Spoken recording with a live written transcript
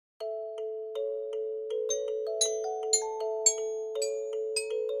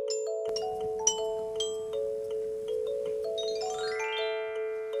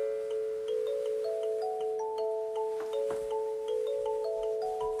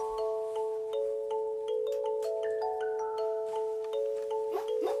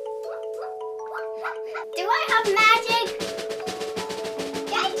Do I have magic?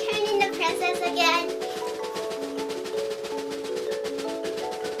 Did I turn into princess again?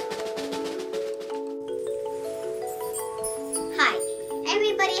 Hi,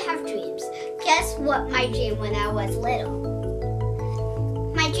 everybody have dreams. Guess what my dream when I was little?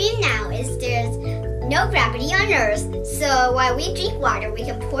 My dream now is there's no gravity on Earth, so while we drink water, we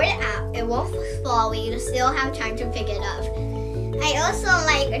can pour it out. It won't fall. We still have time to pick it up. I also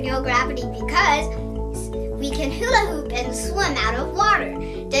like no gravity because we can hula hoop and swim out of water.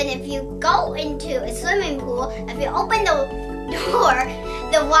 Then if you go into a swimming pool, if you open the door,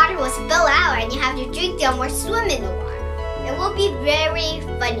 the water will spill out and you have to drink them or swim in the water. It will be very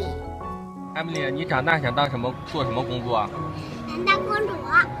funny. Emily， 你长大想做什么工作啊？当公主。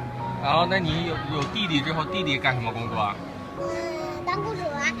然后，那你有弟弟之后，弟弟干什么工作啊？当公主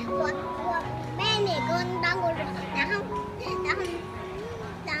啊，我妹妹跟当公主，然后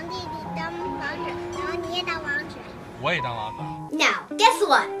当弟弟当王子，然后你也当王子。我也当王子。Now, guess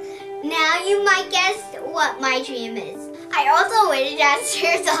what? Now you might guess what my dream is. I also wish that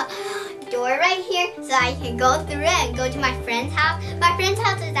there's a door right here so I can go through it and go to my friend's house. My friend's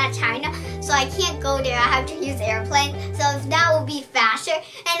house is at China, so I can't go there. I have to use airplane, so that will be faster.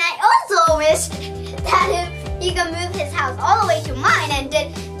 And I also wish that if he can move his house all the way to mine and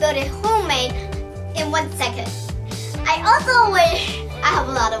then build it homemade in 1 second. I also wish, I have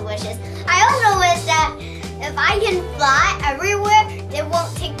a lot of wishes. I also wish that if I can fly everywhere, it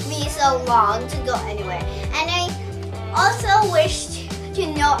won't take me so long to go anywhere. And I also wish to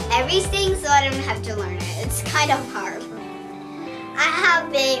know everything so I don't have to learn it. It's kind of hard. I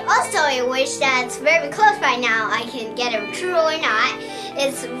have also a wish that's very close right now. I can get it true or not.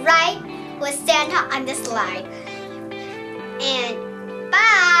 It's right with Santa on the slide. And